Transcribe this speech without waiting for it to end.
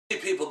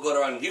go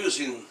around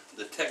using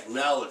the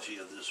technology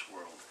of this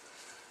world.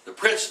 The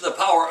prince of the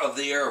power of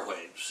the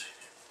airwaves.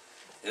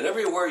 And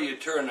everywhere you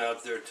turn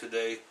out there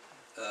today,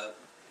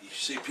 you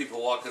see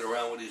people walking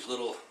around with these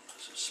little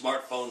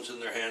smartphones in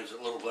their hands,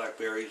 little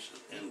Blackberries,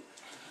 and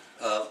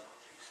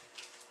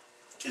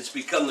it's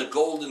become the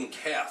golden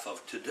calf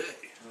of today.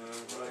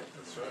 Right,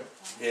 that's right.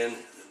 And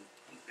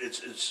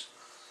it's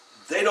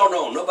they don't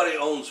own, nobody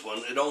owns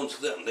one, it owns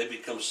them. They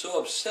become so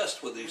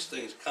obsessed with these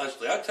things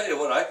constantly. I tell you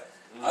what,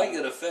 I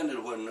get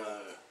offended when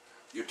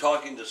you're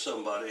talking to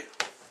somebody,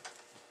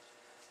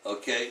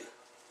 okay,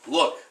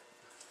 look,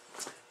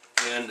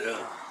 and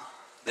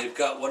they've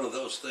got one of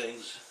those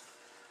things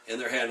in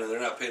their hand and they're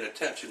not paying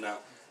attention. Now,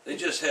 they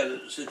just had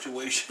a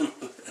situation,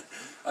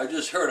 I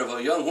just heard of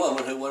a young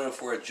woman who went in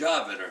for a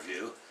job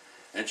interview,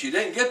 and she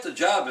didn't get the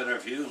job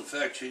interview. In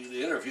fact,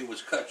 the interview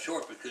was cut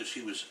short because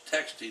she was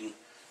texting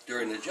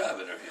during the job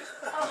interview.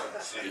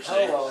 You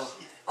see?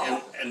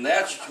 And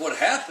that's what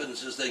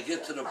happens, is they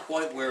get to the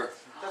point where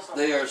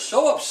they are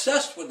so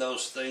obsessed with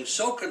those things,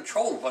 so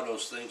controlled by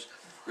those things.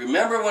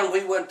 Remember when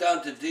we went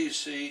down to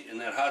D.C. in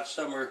that hot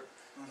summer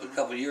a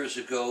couple years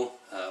ago,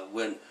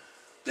 when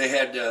they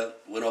had,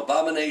 when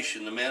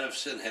Abomination, the man of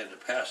sin, had to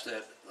pass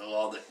that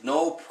law that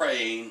no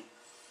praying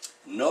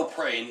in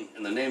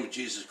the name of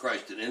Jesus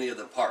Christ in any of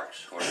the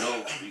parks, or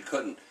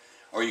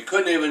you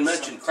couldn't even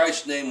mention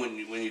Christ's name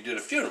when you did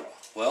a funeral.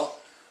 Well,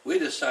 we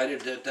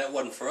decided that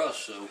wasn't for us,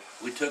 so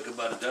we took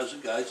about a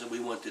dozen guys and we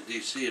went to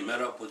D.C. and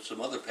met up with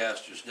some other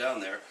pastors down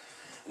there.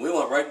 And we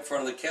went right in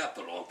front of the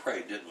Capitol and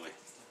prayed, didn't we?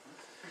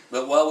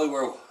 But while we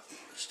were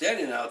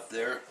standing out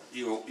there,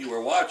 you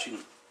were watching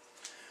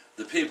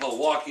the people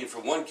walking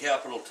from one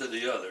Capitol to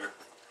the other,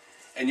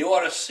 and you ought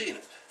to have seen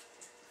it.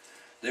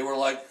 They were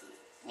like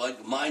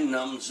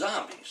mind-numbed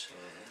zombies.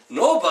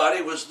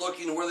 Nobody was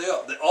looking where they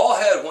are. They all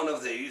had one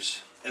of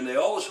these, and they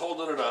all was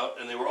holding it out,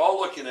 and they were all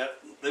looking at it.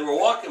 They were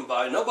walking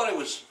by. Nobody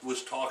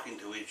was talking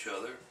to each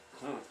other.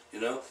 You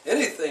know,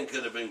 anything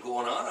could have been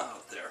going on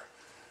out there.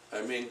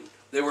 I mean,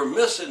 they were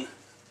missing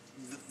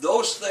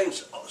those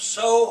things.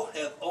 So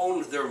have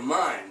owned their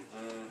mind.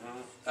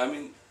 I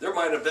mean, there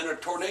might have been a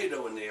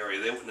tornado in the area.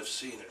 They wouldn't have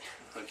seen it.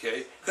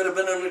 Okay, could have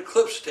been an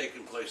eclipse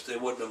taking place. They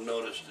wouldn't have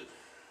noticed it.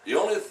 The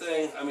only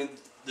thing, I mean,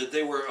 that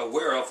they were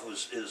aware of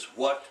is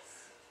what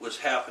was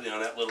happening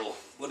on that little,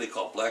 what do they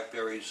call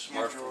BlackBerry's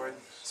smartphone?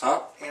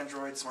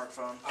 Android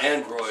smartphone.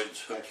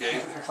 Androids,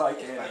 okay.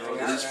 Like Android.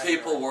 These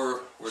people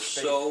were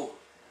so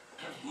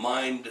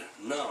mind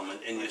numb,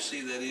 and you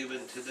see that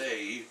even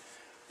today.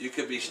 You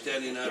could be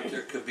standing out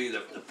there, could be the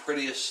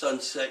prettiest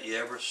sunset you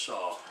ever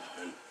saw,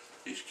 and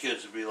these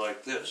kids would be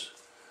like this,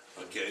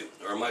 okay?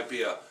 Or it might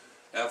be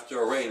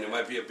after a rain, there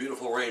might be a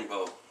beautiful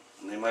rainbow,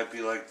 and they might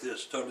be like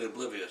this, totally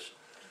oblivious.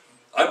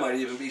 I might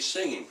even be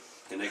singing,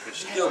 and they could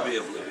still be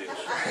oblivious.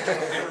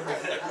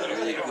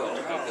 There you go.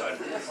 God.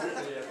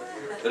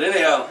 But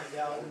anyhow,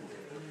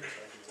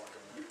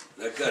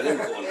 that got him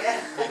going.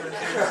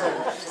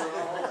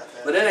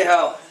 But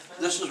anyhow,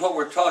 this is what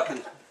we're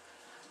talking.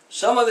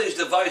 Some of these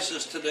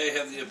devices today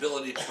have the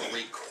ability to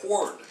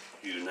record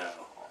you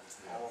now.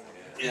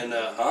 In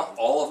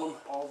all of them?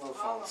 All the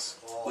phones.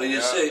 Well, you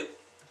see,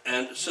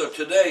 and so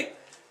today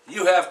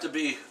you have to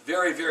be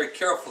very, very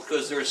careful,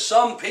 because there's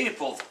some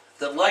people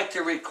that like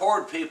to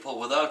record people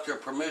without their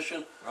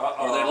permission,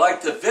 or they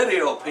like to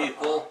video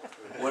people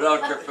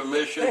without their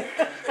permission.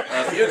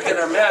 If you can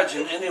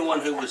imagine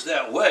anyone who was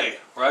that way,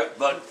 right?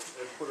 But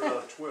Put it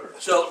on Twitter.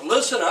 so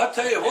listen, I'll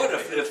tell you what.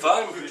 If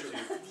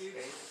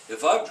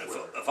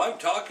I'm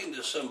talking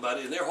to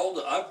somebody and they're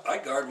holding, I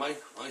guard my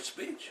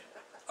speech.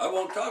 I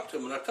won't talk to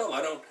them, and I tell them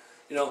I don't.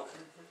 You know,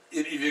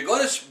 if you're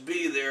going to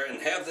be there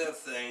and have that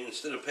thing,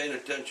 instead of paying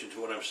attention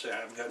to what I'm saying,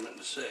 I've got nothing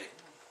to say,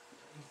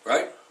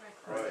 right?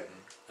 Right.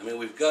 I mean,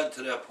 we've gotten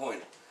to that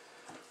point.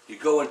 You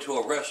go into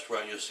a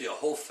restaurant, you'll see a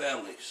whole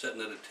family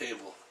sitting at a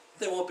table.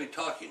 They won't be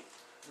talking.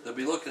 They'll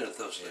be looking at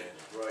those things.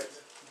 Right.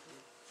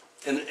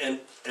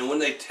 And when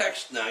they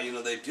text now, you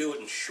know, they do it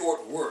in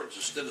short words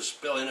instead of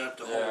spelling out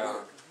the whole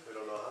word. They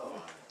don't know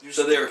how.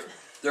 So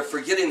they're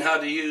forgetting how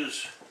to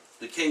use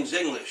the King's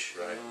English.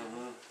 Right.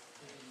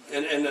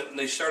 And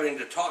they're starting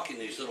to talk in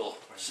these little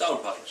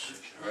sound bites,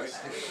 right?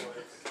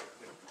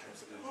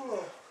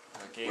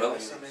 Well,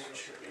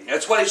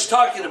 that's what he's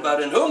talking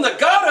about. In whom the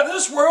God of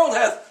this world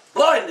hath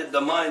blinded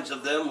the minds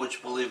of them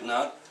which believe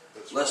not,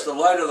 lest the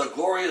light of the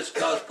glorious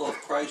gospel of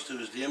Christ, who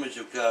is the image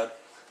of God,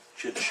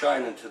 should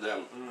shine into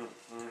them.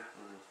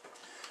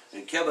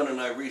 And Kevin and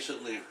I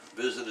recently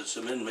visited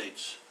some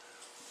inmates,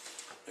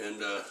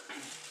 and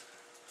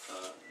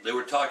they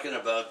were telling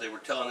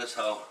us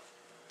how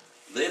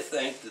they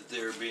think that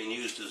they're being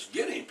used as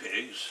guinea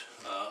pigs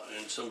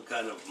in some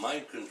kind of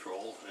mind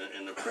control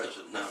in the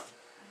prison. Now,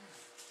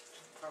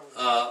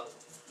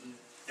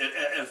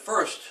 at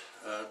first,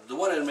 the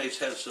one inmate's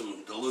had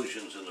some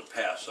delusions in the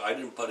past, so I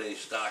didn't put any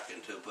stock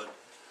into it, but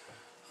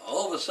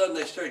all of a sudden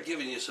they started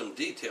giving you some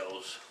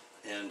details,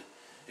 and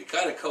it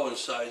kind of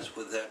coincides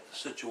with that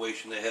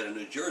situation they had in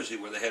New Jersey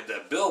where they had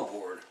that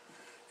billboard,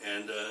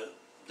 and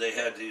they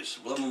had these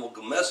subliminal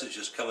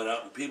messages coming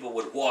out, and people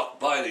would walk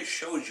by. They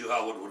showed you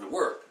how it would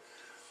work,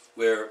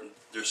 where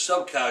their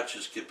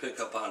subconscious could pick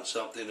up on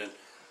something, and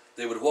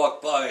they would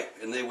walk by,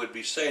 and they would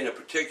be saying a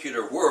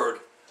particular word,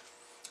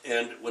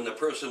 and when the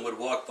person would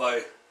walk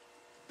by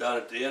down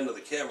at the end of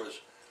the cameras,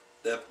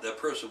 that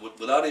person would,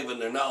 without even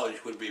their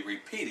knowledge, would be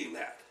repeating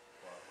that.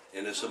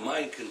 And it's a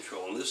mind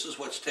control, and this is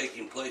what's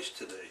taking place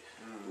today.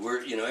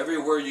 Where, you know,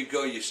 everywhere you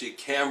go, you see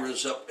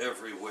cameras up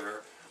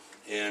everywhere,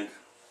 and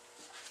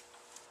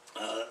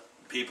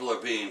people are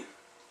being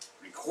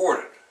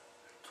recorded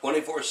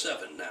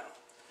 24/7 now.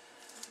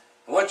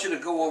 I want you to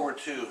go over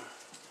to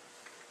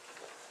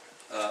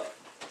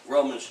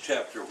Romans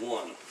chapter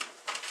 1.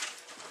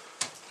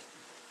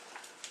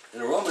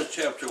 In Romans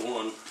chapter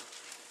 1,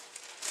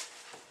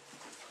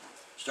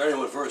 starting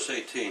with verse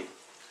 18.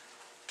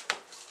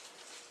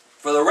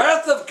 For the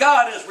wrath of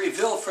God is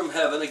revealed from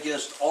heaven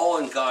against all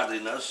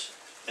ungodliness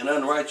and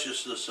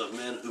unrighteousness of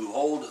men who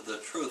hold the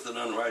truth in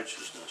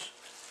unrighteousness,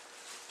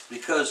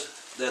 because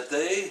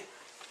that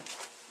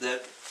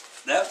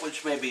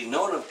which may be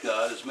known of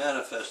God is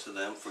manifest to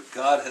them, for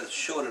God hath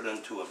showed it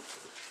unto them.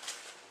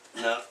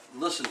 Now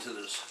listen to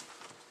this.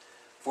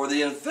 For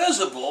the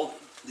invisible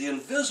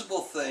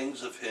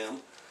things of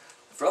him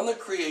from the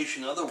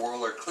creation of the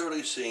world are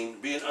clearly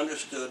seen, being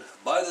understood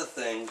by the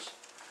things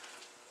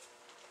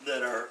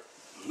that are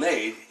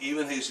made,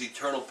 even his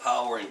eternal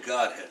power and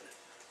Godhead,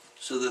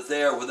 so that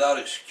they are without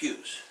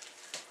excuse.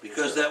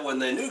 Because that when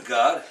they knew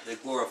God, they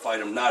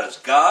glorified him not as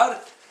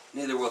God,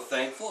 neither were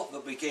thankful,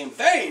 but became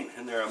vain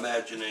in their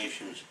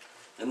imaginations,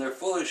 and their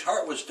foolish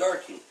heart was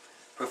darkened.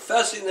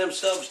 Professing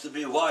themselves to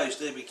be wise,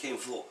 they became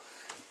fools.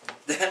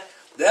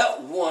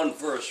 That one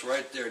verse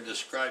right there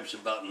describes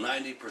about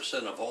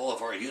 90% of all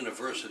of our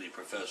university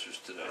professors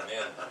today.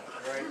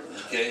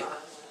 Okay?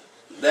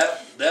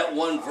 That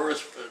one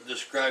verse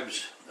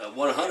describes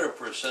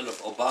 100%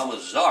 of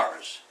Obama's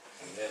czars.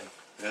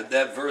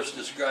 That verse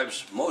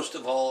describes most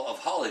of all of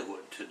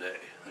Hollywood today.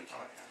 Okay.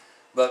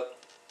 But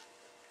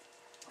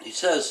he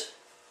says,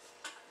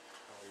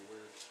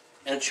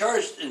 and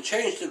changed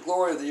the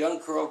glory of the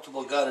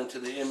uncorruptible God into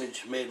the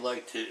image made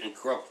like to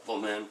incorruptible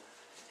men,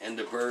 and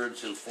to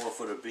birds and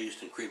four-footed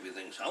beasts and creepy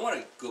things. I want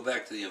to go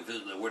back to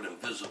the word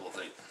invisible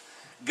thing.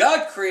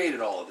 God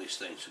created all of these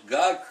things.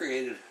 God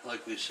created,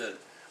 like we said,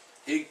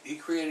 He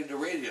created the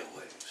radio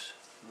waves.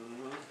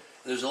 Mm-hmm.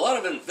 There's a lot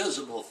of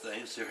invisible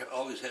things. There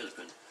always has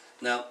been.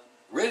 Now,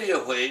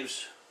 radio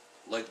waves,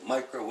 like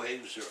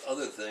microwaves or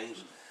other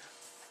things,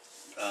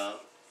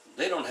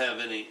 they don't have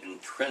any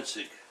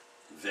intrinsic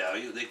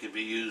value. They could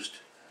be used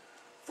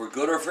for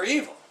good or for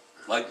evil,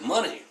 like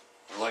money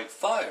or like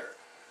fire.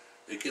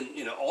 It can,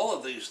 all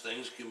of these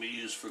things can be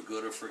used for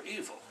good or for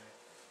evil.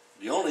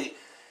 The only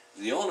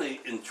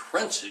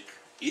intrinsic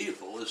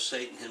evil is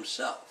Satan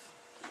himself.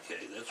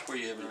 Okay, that's where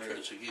you have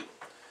intrinsic evil.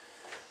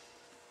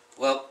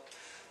 Well,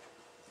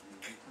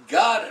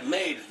 God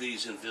made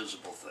these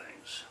invisible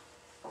things,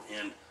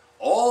 and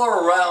all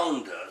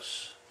around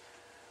us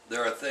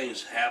there are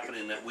things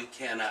happening that we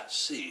cannot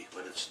see,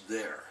 but it's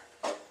there.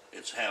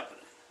 It's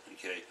happening.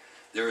 Okay,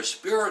 there is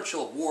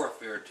spiritual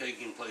warfare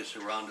taking place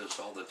around us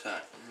all the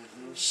time.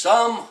 Mm-hmm.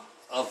 Some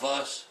of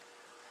us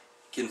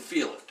can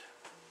feel it.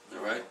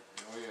 All right.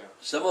 Oh yeah.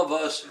 Some of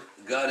us,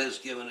 God has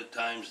given at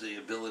times the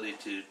ability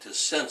to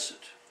sense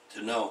it,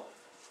 to know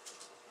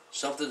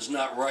something's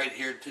not right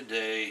here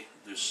today.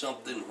 There's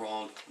something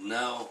wrong.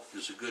 Now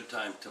is a good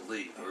time to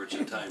leave, or it's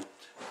a time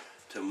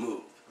to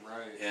move.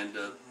 Right. And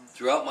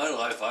throughout my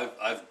life,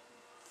 I've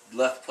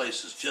left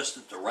places just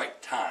at the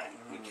right time.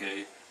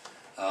 Okay.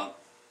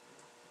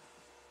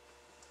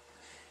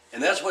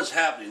 And that's what's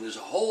happening. There's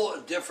a whole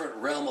different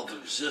realm of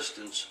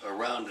existence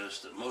around us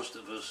that most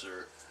of us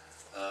are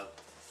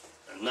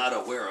not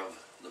aware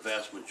of the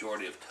vast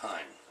majority of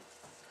time.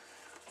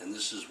 And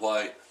this is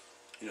why,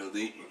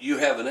 you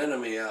have an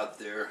enemy out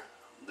there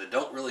that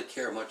don't really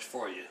care much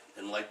for you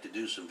and like to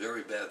do some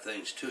very bad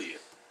things to you.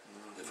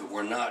 If it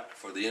were not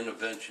for the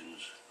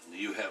interventions,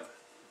 you have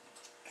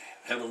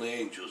heavenly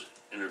angels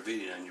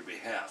intervening on your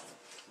behalf.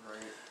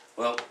 Right.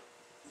 Well,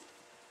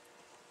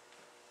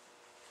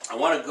 I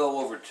want to go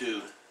over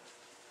to,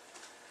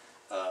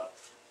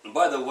 and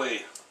by the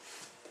way,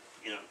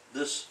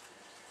 this,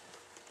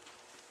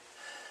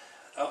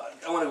 I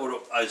want to go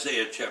to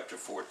Isaiah chapter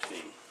 14.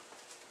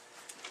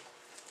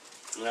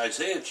 In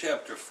Isaiah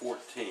chapter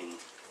 14,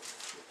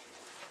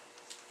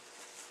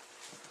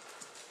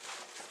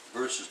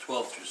 verses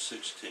 12 through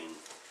 16,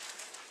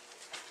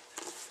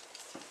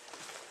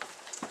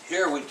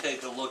 here we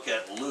take a look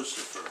at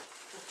Lucifer.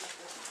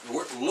 The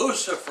word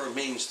Lucifer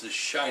means the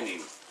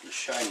shining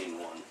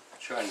one.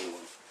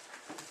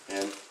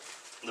 And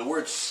the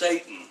word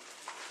Satan,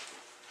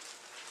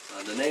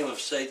 the name of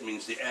Satan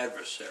means the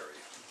adversary.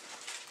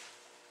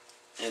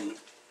 And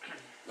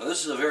now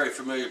this is a very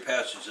familiar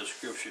passage of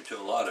Scripture to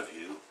a lot of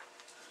you.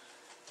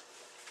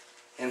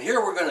 And here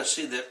we're going to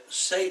see that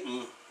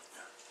Satan,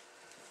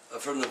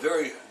 from the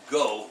very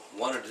go,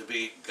 wanted to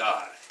be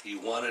God. He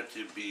wanted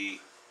to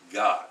be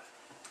God.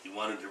 He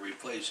wanted to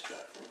replace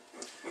God.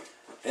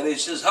 And he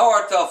says, how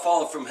art thou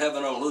fallen from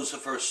heaven, O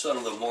Lucifer, son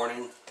of the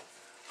morning?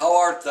 How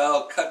art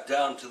thou cut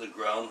down to the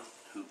ground,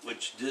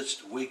 which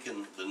didst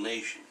weaken the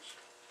nations?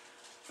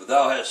 For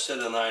thou hast said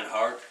in thine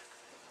heart,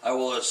 I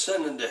will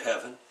ascend into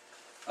heaven.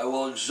 I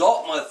will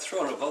exalt my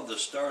throne above the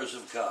stars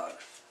of God.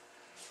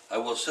 I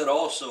will sit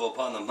also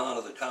upon the mount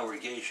of the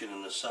congregation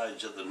in the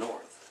sides of the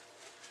north.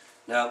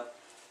 Now,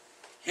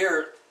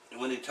 here,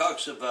 when he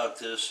talks about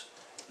this,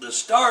 the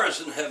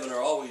stars in heaven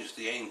are always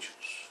the angels.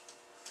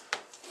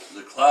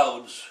 The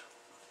clouds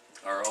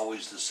are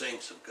always the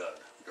saints of God.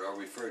 They're all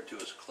referred to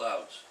as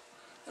clouds.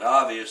 And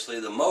obviously,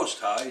 the Most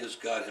High is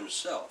God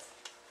himself.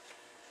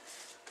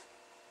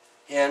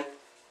 And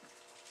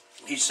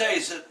he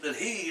says that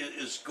he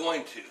is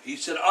going to. He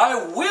said,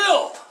 I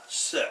will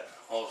sit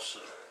also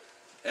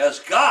as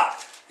God.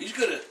 He's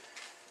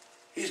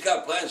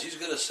got plans. He's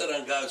going to sit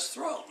on God's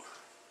throne.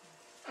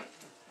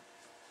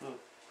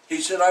 He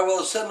said, I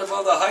will ascend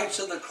above the heights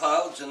of the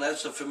clouds, and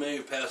that's a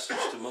familiar passage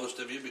to most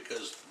of you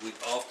because we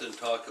often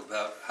talk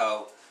about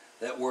how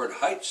that word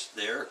heights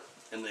there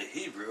in the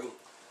Hebrew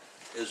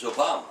is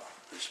Obama.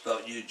 It's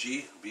spelled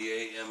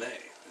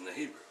U-G-B-A-M-A in the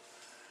Hebrew.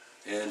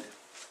 And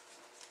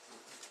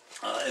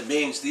it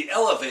means the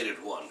elevated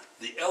one,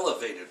 the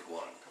elevated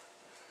one.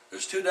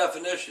 There's two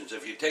definitions.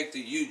 If you take the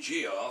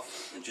U-G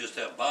off and just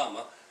have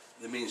Bama,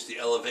 it means the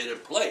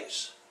elevated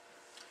place.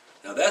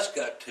 Now that's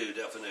got two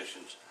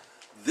definitions.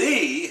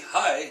 The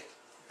high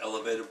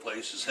elevated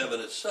place is heaven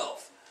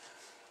itself.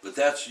 But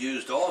that's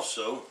used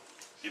also,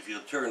 if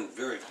you'll turn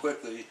very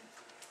quickly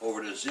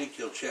over to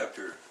Ezekiel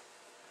chapter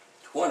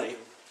 20.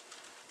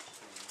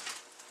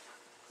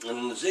 And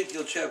in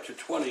Ezekiel chapter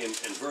 20 and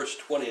verse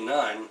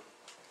 29,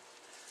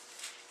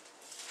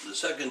 the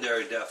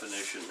secondary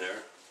definition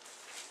there,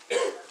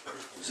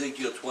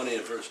 Ezekiel 20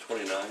 and verse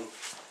 29,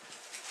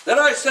 Then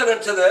I said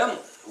unto them,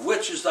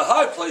 which is the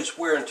high place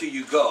whereunto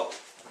you go?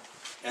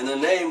 And the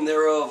name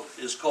thereof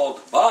is called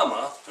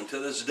Bama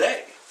unto this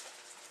day.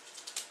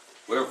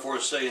 Wherefore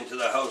say unto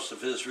the house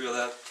of Israel,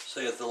 that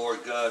saith the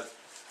Lord God,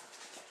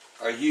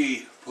 Are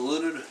ye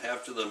polluted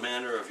after the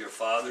manner of your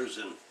fathers,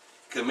 and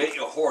commit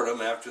your whoredom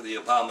after the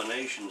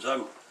abominations?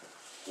 I'm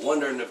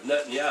wondering if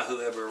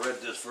Netanyahu ever read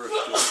this verse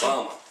to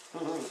Obama.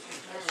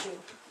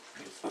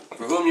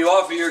 For whom you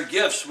offer your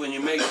gifts when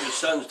you make your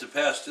sons to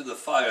pass through the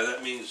fire.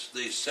 That means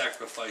they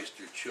sacrificed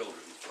their children,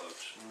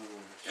 folks,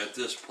 at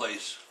this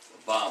place,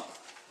 Obama.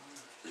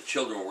 The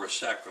children were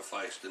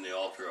sacrificed in the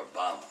altar of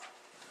Bama.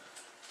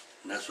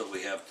 And that's what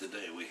we have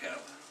today. We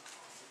have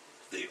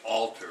the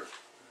altar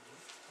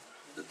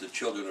that the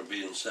children are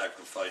being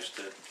sacrificed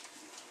at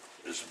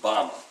is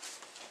Bama.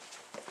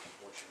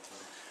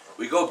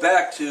 We go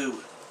back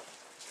to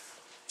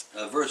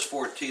verse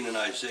 14 in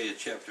Isaiah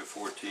chapter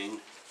 14.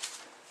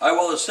 I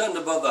will ascend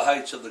above the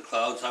heights of the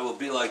clouds. I will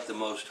be like the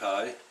Most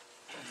High.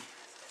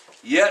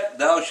 Yet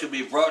thou shalt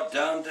be brought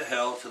down to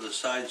hell, to the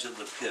sides of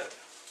the pit.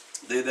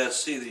 They that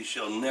see thee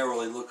shall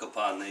narrowly look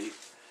upon thee,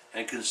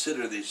 and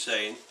consider thee,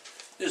 saying,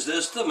 Is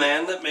this the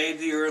man that made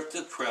the earth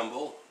to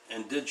tremble,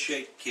 and did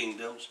shake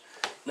kingdoms?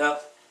 Now,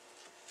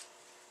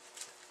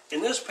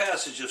 in this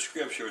passage of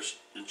Scripture,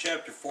 in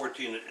chapter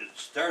 14, it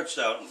starts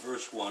out in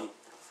verse 1.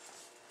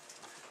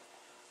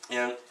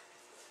 And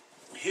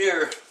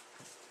here,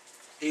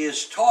 he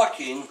is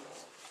talking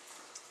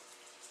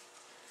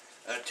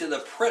to the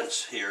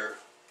prince here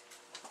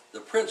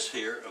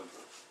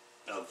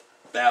of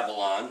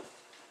Babylon.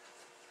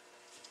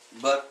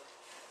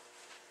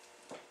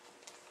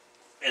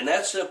 And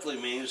that simply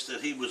means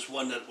that he was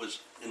one that was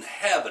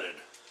inhabited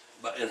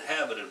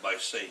by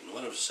Satan,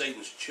 one of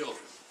Satan's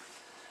children.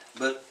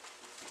 But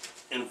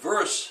in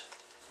verse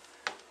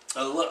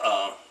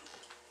 12,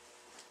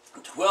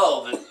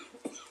 it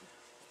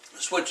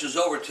switches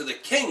over to the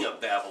king of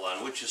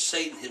Babylon, which is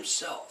Satan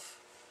himself.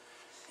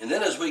 And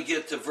then as we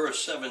get to verse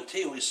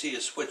 17, we see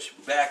it switch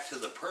back to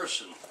the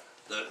person,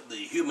 the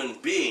human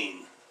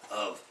being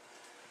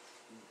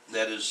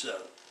that is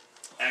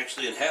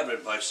actually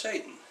inhabited by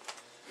Satan.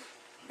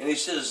 And he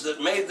says,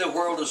 that made the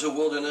world as a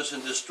wilderness,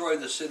 and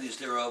destroyed the cities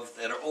thereof,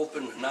 that are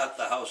opened not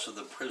the house of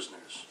the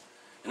prisoners.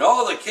 And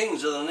all the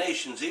kings of the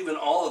nations, even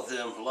all of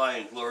them, lie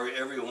in glory,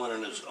 every one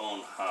in his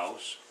own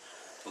house.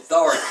 But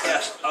thou art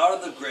cast out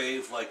of the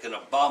grave like an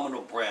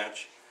abominable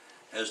branch,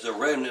 as the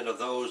remnant of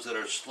those that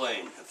are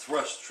slain,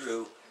 thrust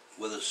through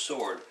with a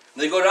sword.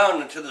 And they go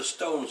down into the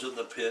stones of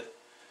the pit,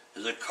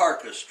 as a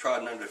carcass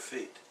trodden under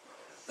feet.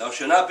 Thou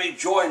shalt not be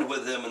joined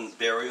with them in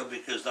burial,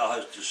 because thou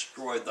hast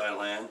destroyed thy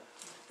land,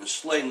 and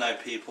slain thy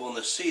people, and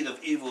the seed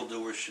of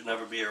evildoers should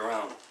never be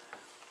around.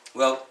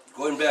 Well,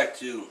 going back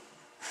to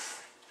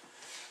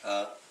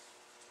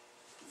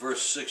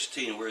verse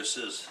 16, where it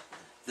says,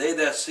 They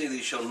that see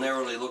thee shall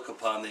narrowly look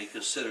upon thee.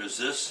 Consider, is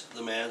this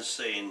the man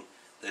saying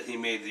that he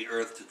made the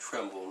earth to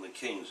tremble, and the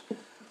kings?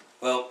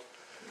 Well,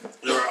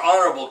 there are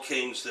honorable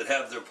kings that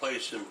have their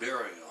place in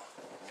burial.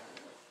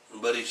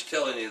 But he's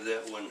telling you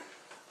that when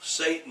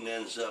Satan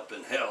ends up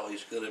in hell,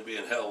 he's going to be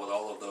in hell with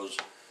all of those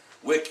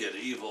wicked,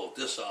 evil,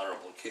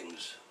 dishonorable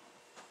kings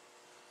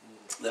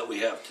that we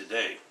have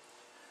today.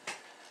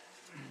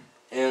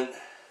 And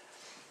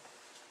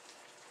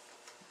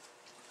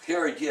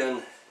here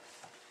again,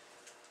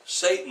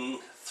 Satan,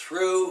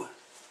 through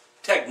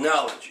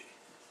technology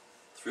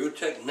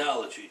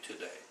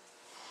today,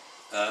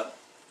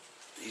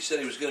 he said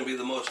he was going to be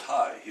the Most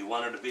High. He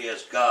wanted to be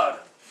as God.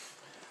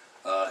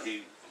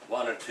 He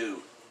wanted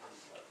to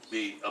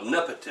be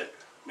omnipotent,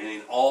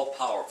 meaning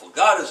all-powerful.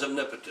 God is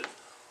omnipotent,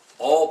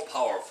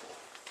 all-powerful.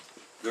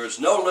 There is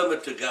no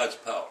limit to God's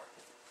power.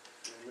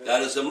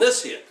 God is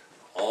omniscient,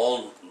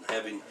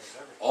 having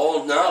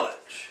all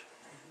knowledge,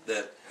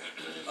 that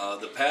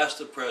the past,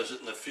 the present,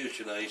 and the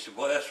future. Now you say,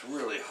 boy, that's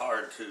really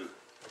hard to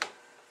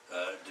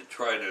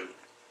try to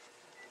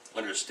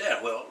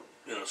understand. Well,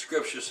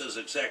 Scripture says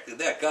exactly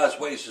that. God's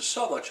ways is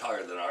so much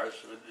higher than ours.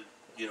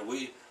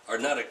 We are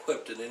not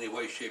equipped in any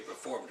way, shape, or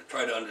form to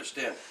try to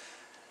understand.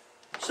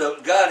 So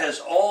God has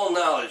all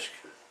knowledge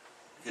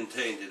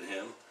contained in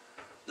Him,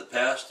 the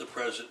past, the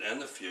present,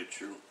 and the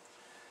future.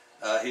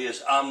 He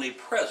is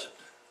omnipresent.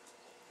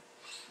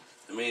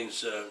 It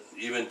means,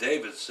 even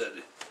David said,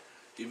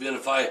 even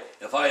if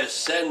I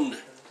ascend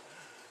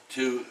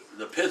to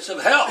the pits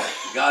of hell,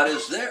 God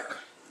is there.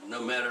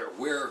 No matter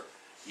where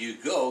you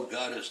go,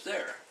 God is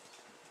there.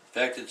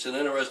 In fact, it's an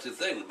interesting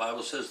thing. The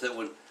Bible says that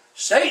when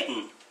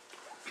Satan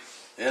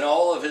and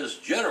all of his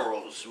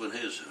generals, when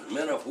his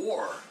men of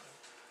war,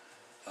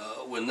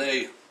 when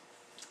they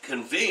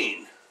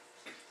convene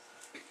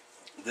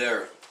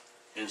there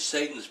in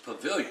Satan's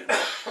pavilion,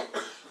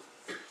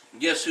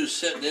 guess who's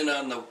sitting in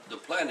on the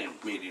planning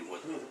meeting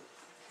with him,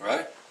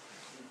 right?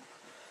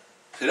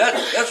 See,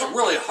 that's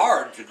really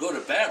hard to go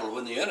to battle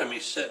when the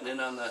enemy's sitting in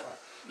on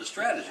the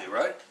strategy,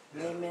 right?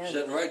 Amen.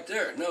 Sitting right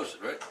there, knows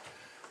it, right?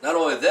 Not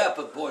only that,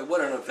 but boy,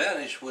 what an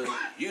advantage when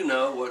you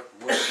know what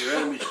your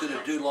enemy's going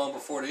to do long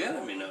before the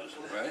enemy knows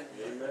it, right?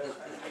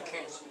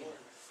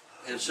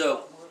 And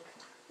so,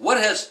 what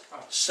has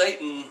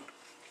Satan,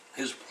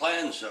 his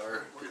plans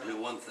are to do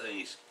one thing.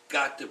 He's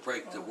got to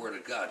break the Word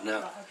of God.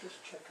 Now,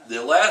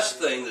 the last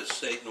thing that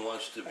Satan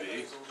wants to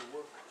be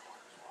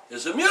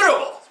is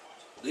immutable.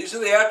 These are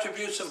the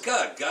attributes of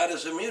God. God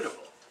is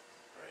immutable.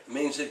 It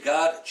means that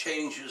God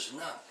changes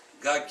not.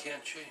 God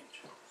can't change.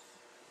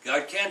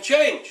 God can't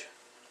change.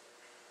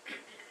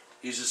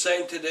 He's the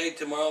same today,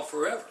 tomorrow,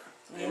 forever.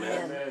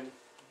 Amen. Amen.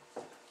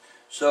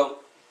 So,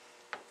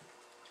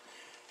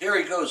 here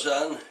he goes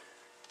on,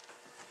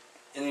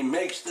 and he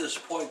makes this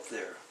point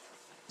there.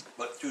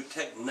 But through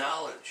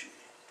technology,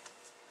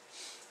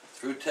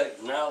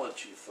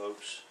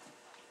 folks,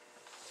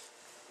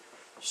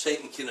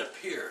 Satan can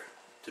appear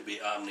to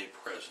be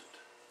omnipresent,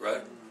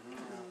 right?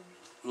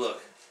 Mm-hmm.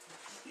 Look,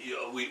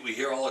 we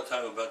hear all the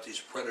time about these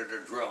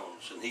predator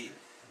drones, and he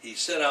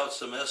sent out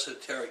some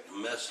esoteric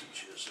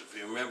messages. If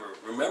you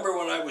remember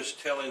when I was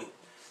telling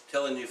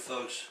you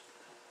folks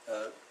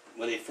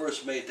when he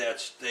first made that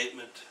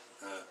statement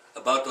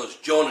about those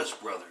Jonas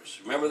brothers.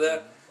 Remember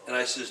that? And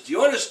I says, do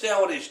you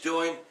understand what he's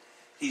doing?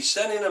 He's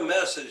sending a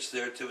message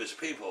there to his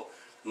people.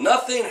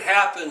 Nothing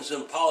happens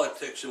in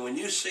politics, and when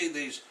you see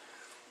these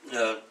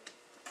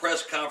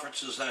press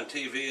conferences on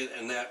TV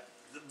and that,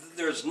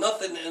 there's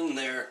nothing in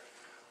there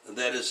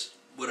that is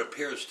what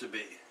appears to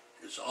be.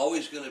 It's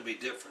always going to be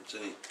different.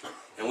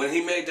 And when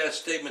he made that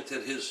statement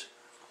that his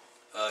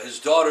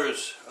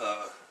daughters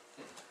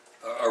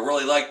are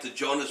really like the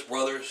Jonas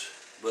brothers,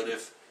 but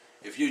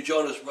if you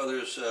Jonas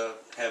brothers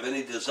have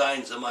any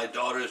designs on my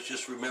daughters,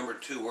 just remember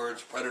two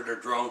words: predator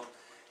drone.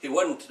 It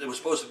was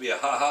supposed to be a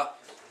ha-ha.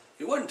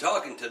 He wasn't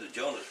talking to the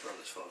Jonas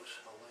brothers, folks.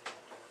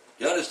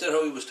 You understand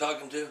who he was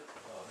talking to?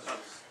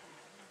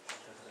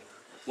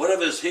 One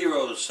of his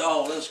heroes,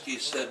 Saul Alinsky,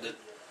 said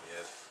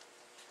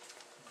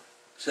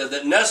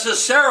that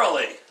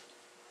necessarily,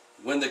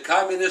 when the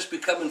communists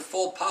become in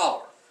full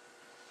power,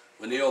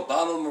 when the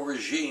Obama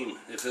regime,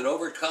 if it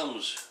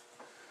overcomes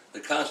the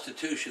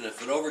Constitution,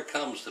 if it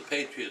overcomes the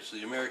patriots,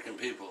 the American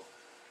people,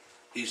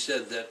 he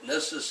said that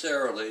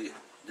necessarily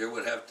there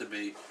would have to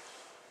be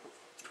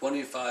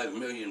 25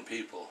 million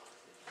people.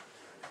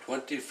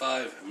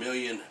 25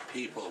 million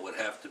people would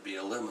have to be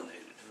eliminated.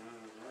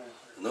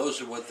 And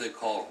those are what they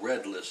call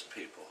red list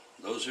people.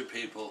 Those are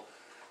people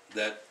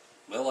that,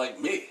 well, like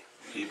me,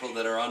 people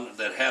that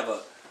have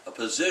a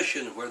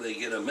position where they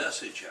get a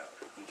message out,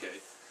 okay?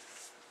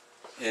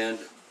 And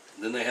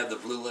then they have the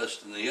blue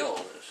list and the yellow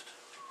list.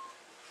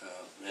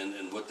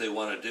 And what they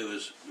want to do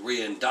is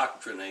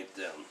re-indoctrinate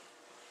them.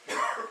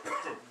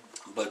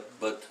 But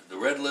the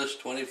red list,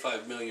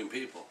 25 million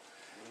people.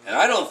 And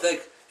I don't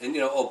think, and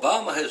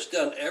Obama has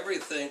done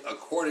everything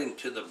according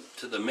to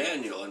the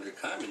manual under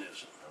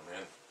communism.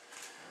 Amen.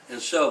 And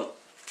so,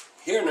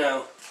 here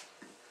now,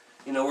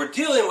 we're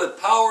dealing with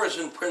powers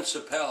and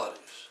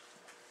principalities.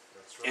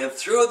 That's right. And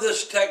through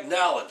this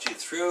technology,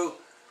 through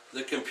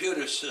the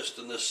computer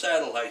system, the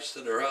satellites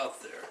that are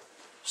out there,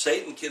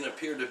 Satan can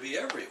appear to be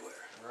everywhere.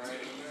 Right.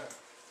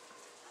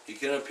 He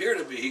can appear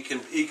to be. He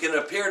can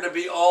appear to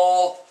be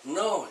all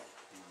knowing.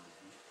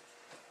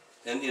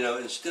 And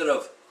instead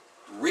of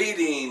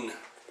reading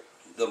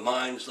the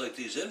minds like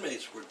these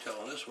inmates were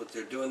telling us, what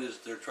they're doing is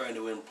they're trying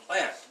to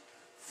implant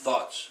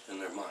thoughts in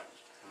their minds.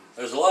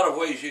 There's a lot of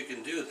ways you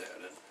can do that,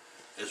 and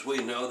as we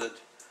know that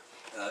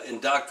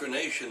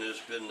indoctrination has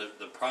been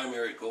the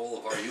primary goal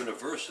of our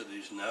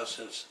universities now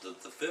since the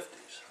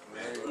 50s.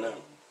 No.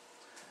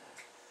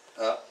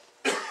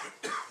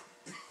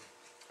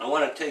 I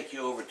want to take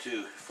you over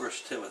to 1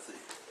 Timothy.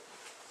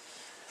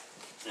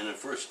 And in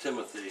 1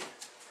 Timothy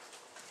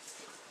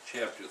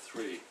chapter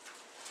 3,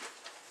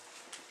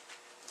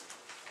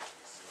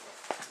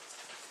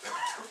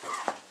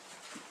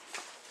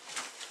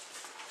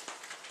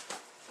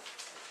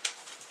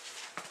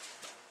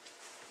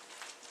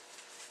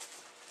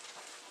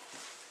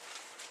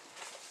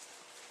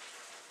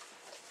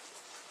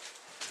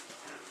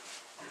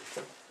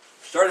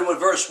 starting with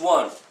verse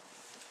 1.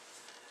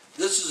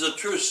 This is a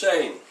true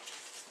saying.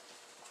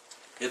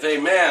 If a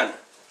man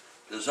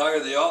desire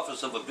the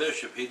office of a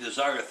bishop, he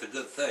desireth a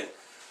good thing.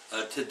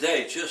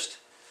 Today, just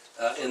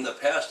in the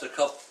past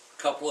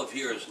couple of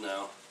years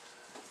now,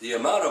 the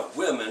amount of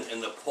women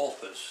in the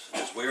pulpits,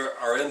 as we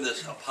are in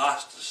this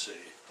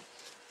apostasy,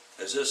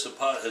 as this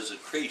has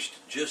increased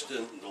just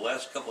in the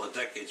last couple of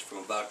decades from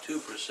about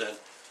 2%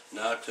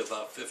 now to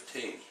about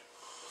 15%.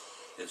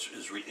 It's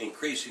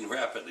increasing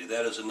rapidly.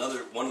 That is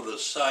another one of the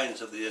signs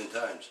of the end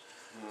times.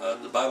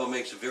 The Bible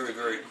makes it very,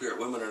 very clear.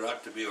 Women are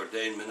not to be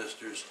ordained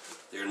ministers.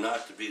 They are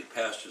not to be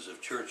pastors of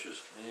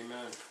churches.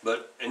 Amen.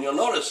 And you'll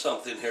notice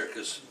something here,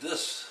 because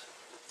this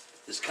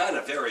is kind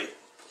of very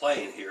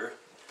plain here.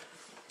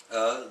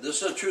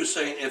 This is a true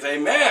saying. If a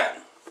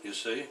man, you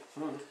see,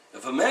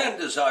 if a man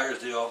desires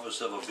the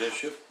office of a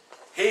bishop,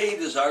 he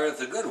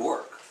desireth a good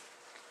work.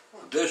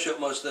 The bishop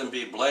must then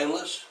be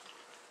blameless,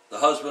 the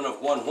husband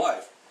of one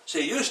wife.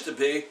 See, it used to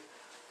be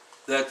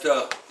that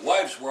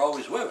wives were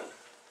always women,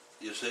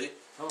 you see,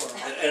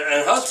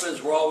 and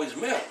husbands were always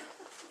men.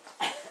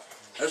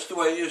 That's the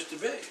way it used to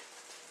be,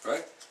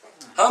 right?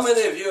 How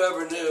many of you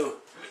ever knew,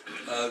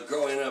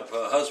 growing up,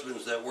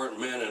 husbands that weren't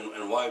men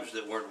and wives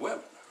that weren't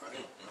women,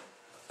 right?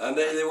 And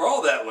they were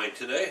all that way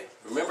today.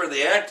 Remember,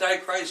 the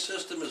Antichrist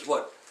system is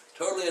what?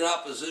 Totally in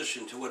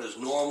opposition to what is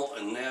normal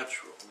and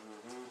natural.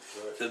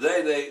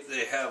 Today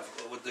they have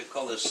what they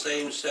call the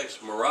same-sex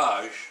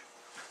mirage,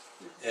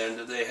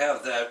 and they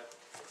have that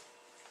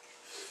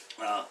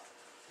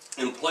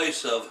in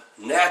place of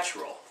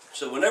natural.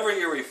 So whenever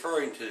you're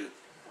referring to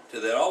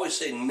that, always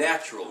say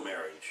natural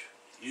marriage.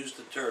 Use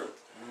the term.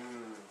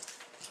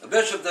 A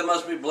bishop that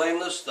must be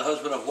blameless, the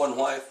husband of one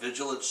wife,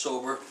 vigilant,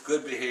 sober,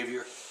 good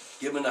behavior,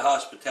 given to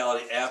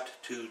hospitality, apt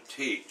to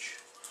teach.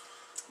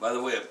 By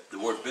the way, the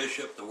word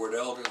bishop, the word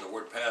elder, the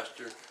word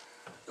pastor,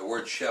 the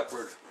word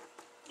shepherd,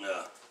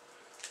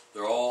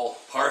 they're all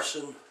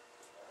parson,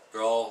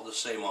 they're all the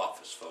same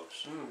office,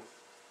 folks.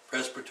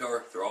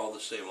 Presbyter, they're all the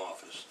same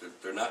office.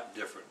 They're not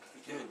different,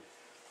 okay?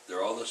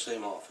 They're all the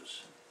same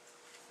office.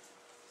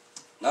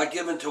 Not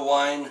given to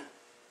wine,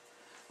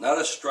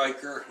 not a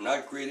striker,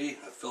 not greedy,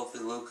 a filthy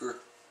lucre,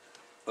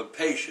 but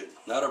patient,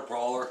 not a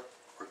brawler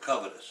or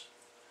covetous.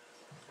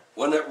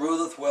 One that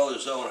ruleth well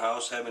his own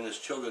house, having his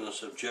children in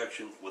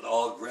subjection with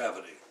all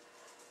gravity.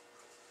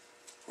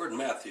 Where'd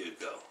Matthew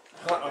go?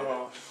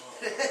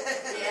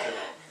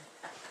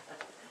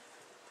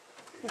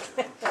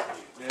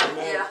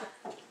 Yeah.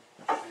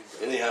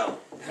 Anyhow.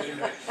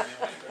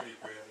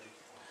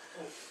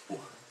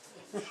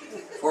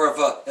 For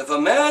if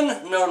a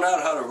man know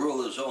not how to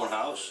rule his own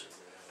house,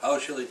 how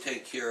shall he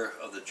take care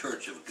of the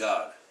church of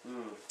God?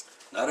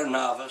 Not a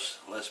novice,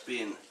 lest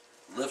being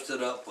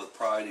lifted up with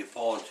pride he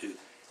fall into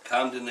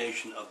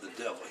condemnation of the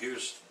devil.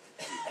 Here's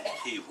the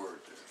key word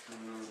there.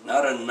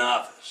 Not a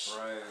novice.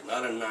 Right.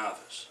 Not a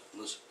novice.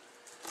 Listen.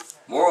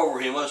 Moreover,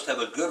 he must have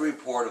a good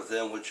report of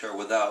them which are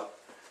without,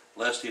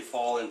 lest he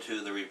fall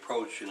into the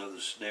reproach and of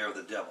the snare of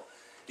the devil.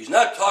 He's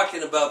not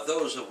talking about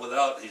those of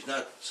without. He's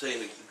not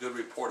saying a good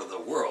report of the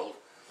world,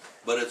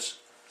 but it's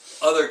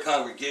other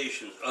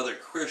congregations, other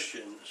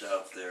Christians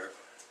out there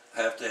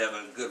have to have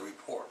a good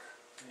report.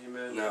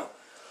 Amen. Now,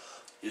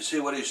 you see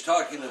what he's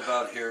talking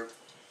about here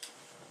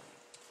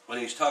when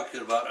he's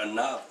talking about a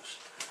novice.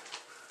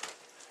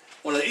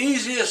 One of the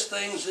easiest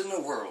things in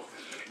the world,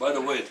 by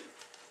the way,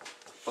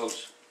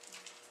 folks,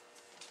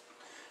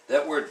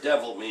 that word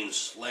devil means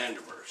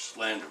slanderer,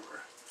 slanderer.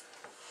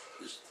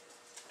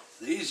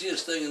 The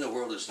easiest thing in the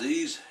world is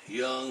these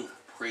young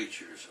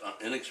preachers,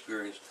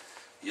 inexperienced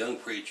young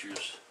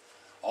preachers,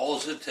 all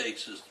it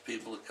takes is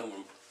people to come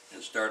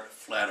and start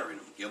flattering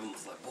them, give them a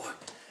flat. Boy,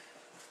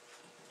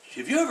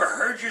 have you ever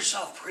heard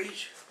yourself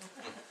preach?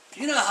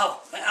 You know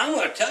how, I'm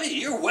going to tell you,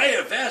 you're way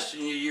advanced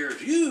in your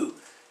years. You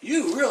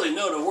really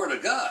know the Word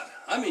of God.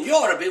 I mean, you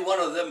ought to be one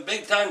of them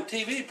big-time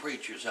TV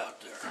preachers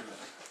out there.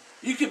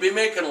 You could be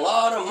making a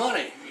lot of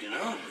money, you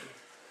know.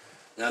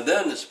 Now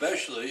then,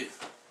 especially,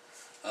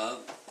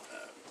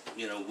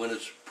 when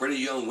it's pretty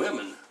young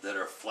women that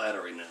are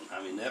flattering them.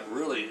 I mean, that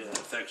really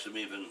affects them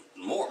even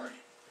more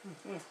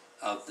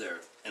out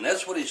there. And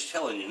that's what he's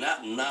telling you,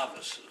 not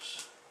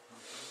novices.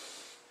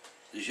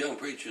 These young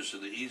preachers are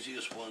the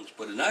easiest ones,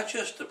 but not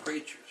just the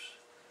preachers.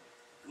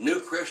 New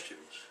Christians.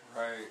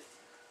 Right.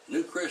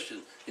 New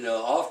Christians.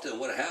 Often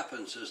what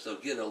happens is they'll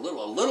get a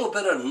little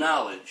bit of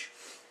knowledge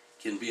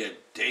can be a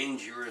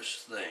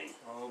dangerous thing.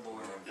 Oh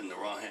boy. In the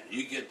wrong hand.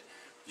 You get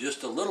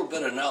just a little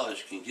bit of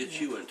knowledge can get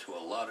you into a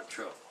lot of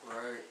trouble.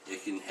 Right.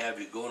 It can have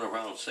you going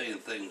around saying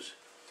things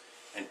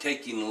and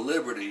taking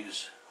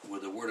liberties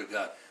with the Word of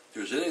God. If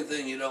there's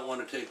anything you don't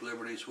want to take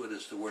liberties with,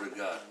 it's the Word of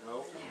God.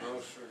 No, no,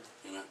 sir.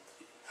 You know,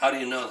 how do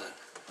you know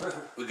that?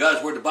 With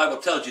God's Word, the Bible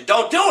tells you,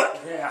 don't do it.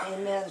 Yeah.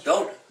 Amen.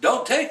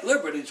 Don't take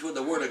liberties with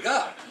the Word of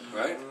God,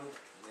 right?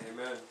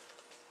 Amen.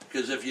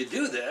 Because if you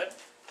do that,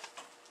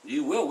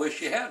 you will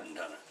wish you hadn't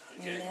done it.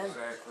 Okay? Amen.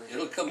 Exactly.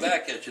 It'll come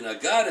back at you. Now,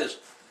 God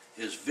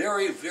is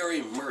very,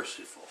 very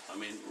merciful. I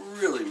mean,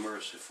 really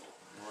merciful.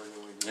 More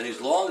than we do. And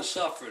He's long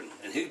suffering,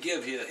 and He'll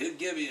give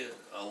you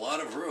a lot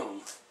of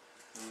room.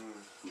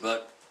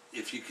 But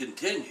if you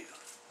continue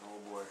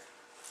Oh boy.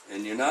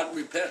 and you're not in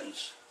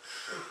repentance,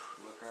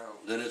 Look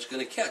out. then it's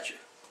going to catch you,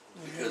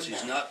 because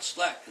He's not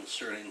slack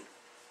concerning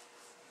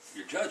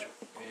your judgment.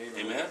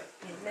 Amen.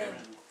 Amen.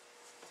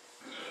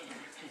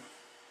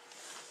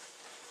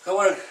 I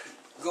want to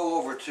go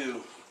over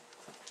to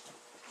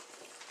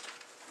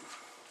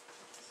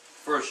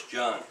 1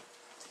 John.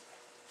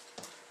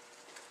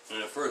 In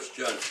 1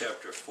 John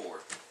chapter 4.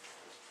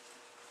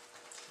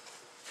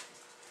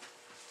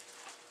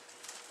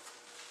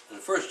 In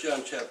 1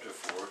 John chapter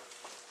 4.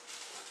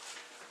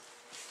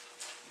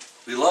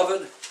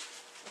 Beloved,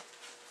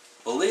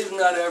 believe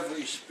not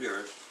every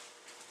spirit,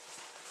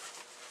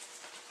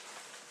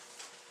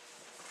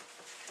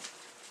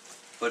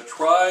 but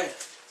try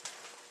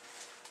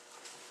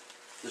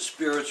the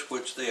spirits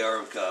which they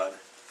are of God,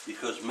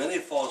 because many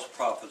false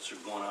prophets are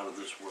gone out of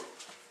this world.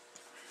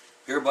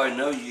 Hereby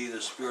know ye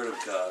the Spirit of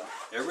God.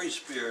 Every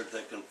spirit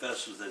that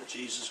confesses that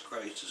Jesus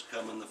Christ is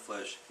come in the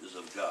flesh is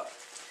of God.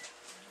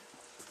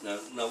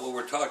 Now what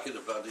we're talking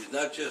about, he's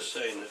not just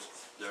saying that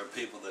there are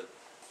people that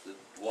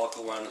walk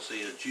around and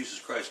say, Jesus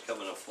Christ come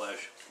in the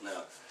flesh.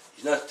 Now,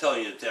 he's not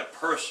telling you that that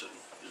person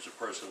is a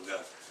person of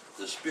God.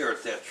 The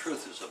Spirit, that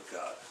truth is of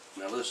God.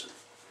 Now listen.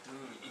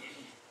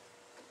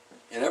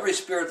 And every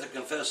spirit that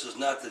confesses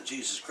not that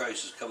Jesus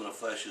Christ is come in the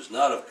flesh is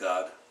not of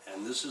God,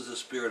 and this is the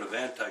spirit of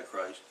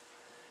Antichrist,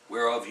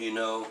 whereof you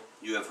know,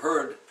 you have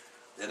heard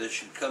that it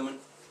should come in,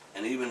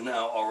 and even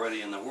now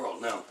already in the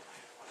world. Now,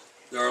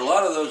 there are a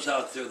lot of those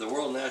out there, the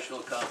World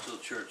National Council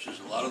of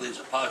Churches, a lot of these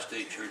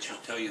apostate churches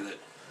tell you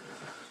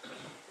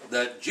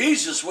that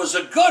Jesus was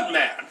a good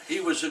man. He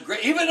was a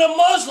great, even the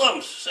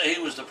Muslims say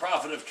he was the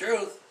prophet of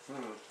truth.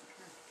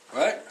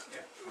 Right?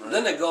 And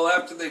then they go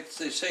after they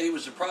say he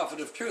was the prophet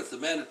of truth, the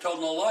man that told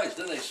no lies.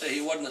 Then they say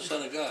he wasn't the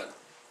Son of God.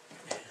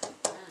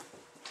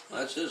 Well,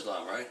 that's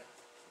Islam, right?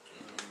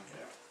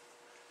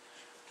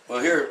 Well,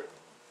 here,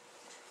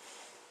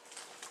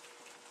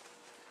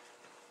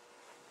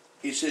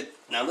 he said,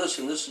 now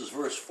listen, this is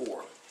verse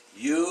 4.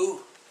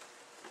 You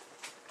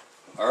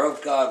are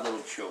of God,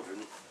 little children,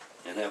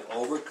 and have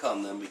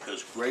overcome them,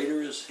 because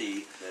greater is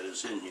he that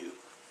is in you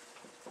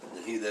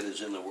than he that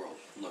is in the world.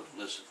 Look,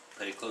 listen,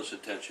 pay close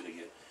attention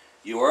again.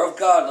 You are of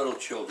God, little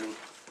children.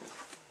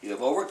 You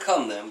have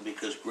overcome them,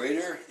 because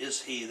greater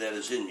is he that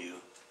is in you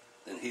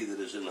than he that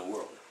is in the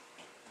world.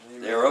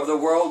 Amen. They are of the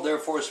world,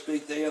 therefore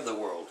speak they of the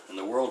world, and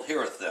the world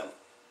heareth them.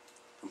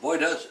 And boy,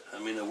 does it. I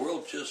mean, the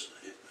world just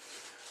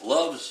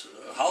loves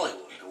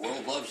Hollywood. The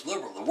world loves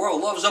liberal. The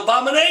world loves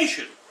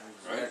abomination.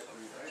 Right?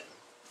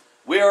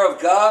 We are of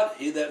God.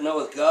 He that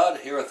knoweth God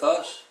heareth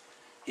us.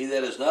 He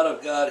that is not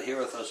of God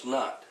heareth us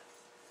not.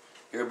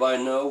 Hereby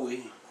know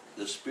we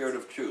the spirit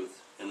of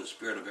truth and the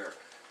spirit of error.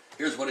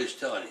 Here's what he's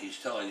telling you. He's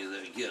telling you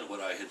that, again, what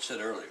I had said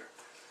earlier.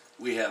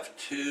 We have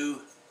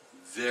two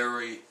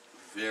very,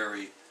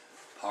 very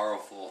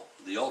powerful,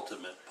 the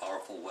ultimate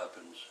powerful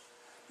weapons.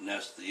 And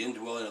that's the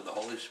indwelling of the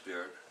Holy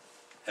Spirit.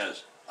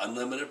 Has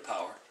unlimited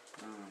power.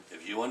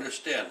 If you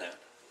understand that.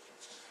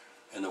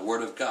 And the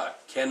Word of God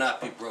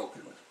cannot be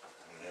broken.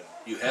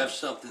 You have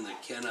something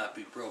that cannot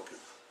be broken.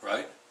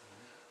 Right?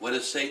 What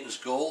is Satan's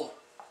goal?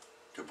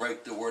 To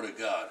break the Word of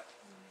God.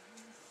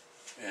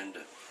 And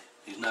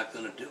he's not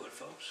going to do it,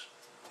 folks.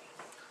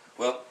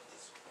 Well,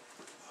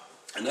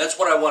 and that's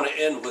what I want to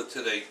end with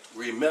today.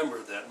 Remember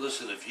that.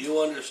 Listen, if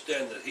you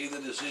understand that he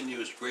that is in you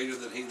is greater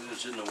than he that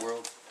is in the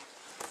world,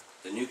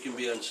 then you can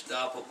be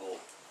unstoppable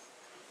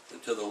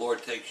until the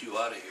Lord takes you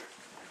out of here.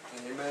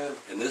 Amen.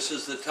 And this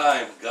is the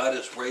time. God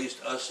has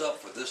raised us up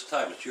for this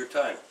time. It's your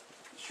time.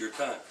 It's your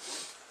time.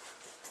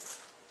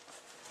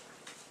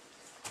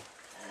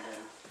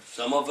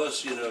 Some of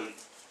us,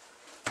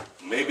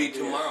 maybe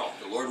tomorrow.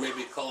 The Lord may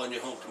be calling you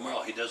home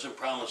tomorrow. He doesn't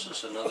promise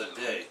us another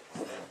day.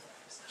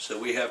 So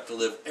we have to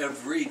live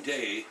every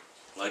day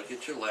like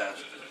it's your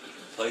last.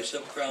 Place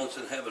up crowns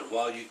in heaven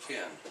while you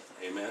can.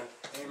 Amen?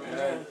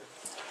 Amen.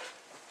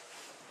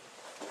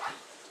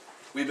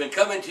 We've been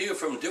coming to you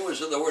from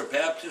Doers of the Word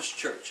Baptist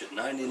Church at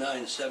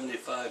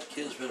 9975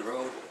 Kinsman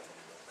Road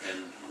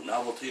in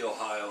Novelty,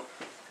 Ohio.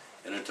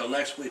 And until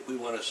next week, we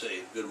want to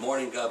say good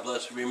morning, God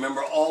bless you.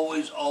 Remember,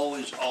 always,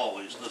 always,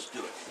 always, let's do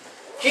it.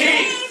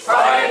 Keep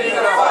fighting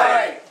the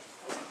fight!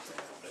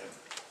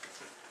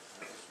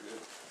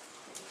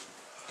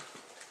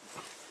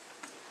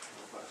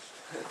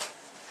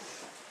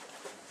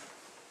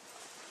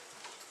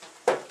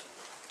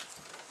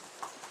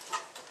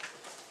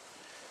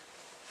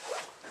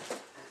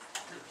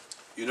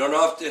 You don't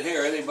often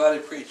hear anybody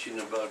preaching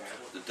about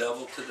the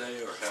devil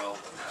today or hell.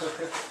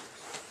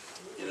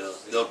 You know,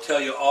 they'll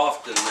tell you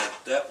often that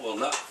that will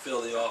not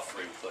fill the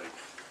offering plate.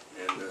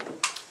 And,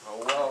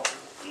 Oh, well.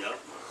 yep.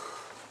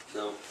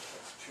 So,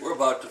 we're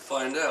about to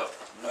find out.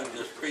 I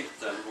just preached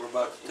that. We're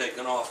about to take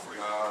an offering.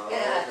 All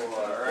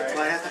right.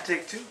 Might have to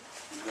take two.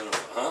 You're gonna,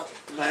 huh?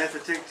 Might have to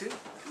take two.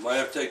 Might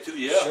have to take two,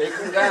 yeah. Shake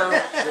them down.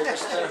 Shake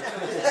us down.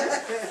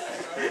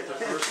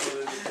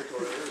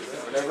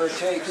 Whatever it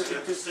takes.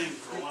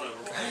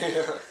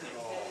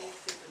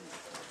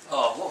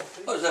 Oh, what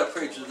was that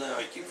preacher's name?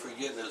 I keep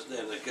forgetting his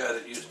name. The guy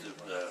that used to,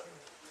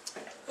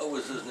 what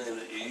was his name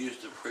that you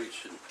used to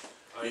preach and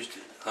used to,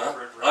 huh?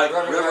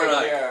 Reverend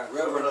Ike. yeah.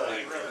 Reverend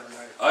Ike.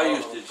 I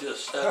used to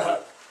just sit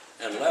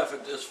and laugh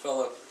at this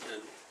fella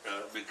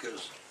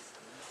because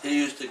he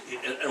used to,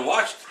 and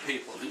watch the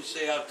people. He'd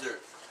say out there,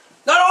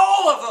 not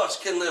all of us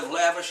can live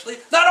lavishly.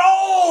 Not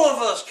all of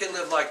us can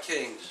live like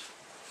kings.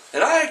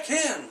 And I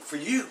can for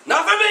you,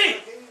 not for me.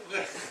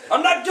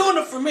 I'm not doing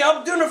it for me,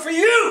 I'm doing it for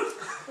you.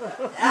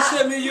 You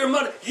send me your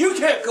money. You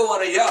can't go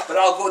on a yacht, but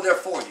I'll go there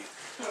for you.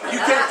 You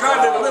can't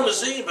drive in a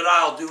limousine, but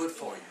I'll do it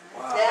for you.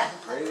 Wow.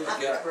 Praise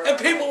God. And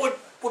people would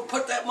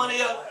put that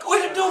money up. Go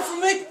ahead and do it for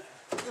me.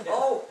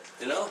 Oh.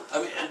 You know, I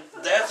mean, and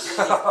that's,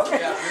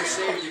 Yeah, if you're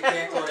saved, you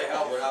can't go to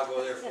hell, but I'll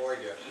go there for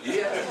you.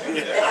 yeah.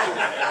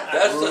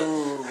 That's the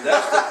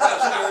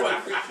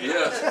prosperity.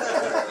 Yeah.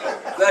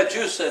 Glad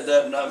you said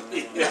that, not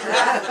me.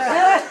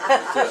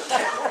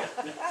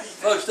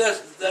 Folks,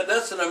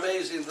 that's an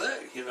amazing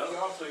thing, you He know.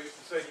 also used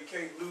to say you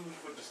can't lose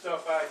with the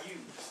stuff I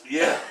use.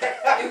 Yeah.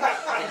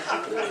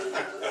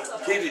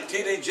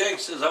 T.D.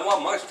 Jakes says, I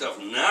want my stuff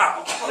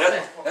now.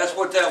 That's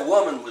what that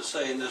woman was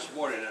saying this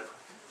morning.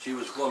 She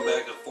was going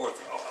back and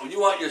forth. Oh, you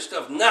want your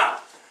stuff now.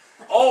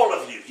 All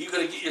of you. You're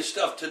going to get your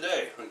stuff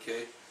today.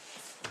 Okay?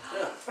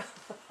 Yeah.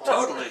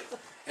 Totally.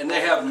 And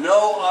they have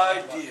no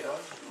idea.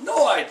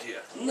 No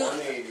idea. None.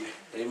 180.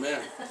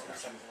 Amen.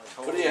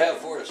 What do you have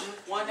for us?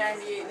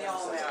 198 in the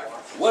All-American.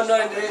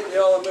 198 in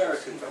the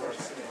All-American.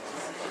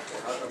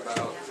 Talk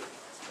about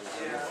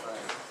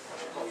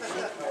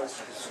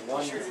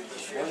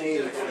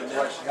 180 from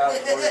what God's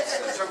word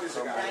says.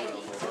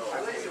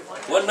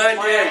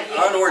 198.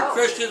 Onward,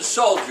 Christian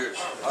soldiers.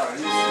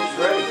 He's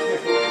ready.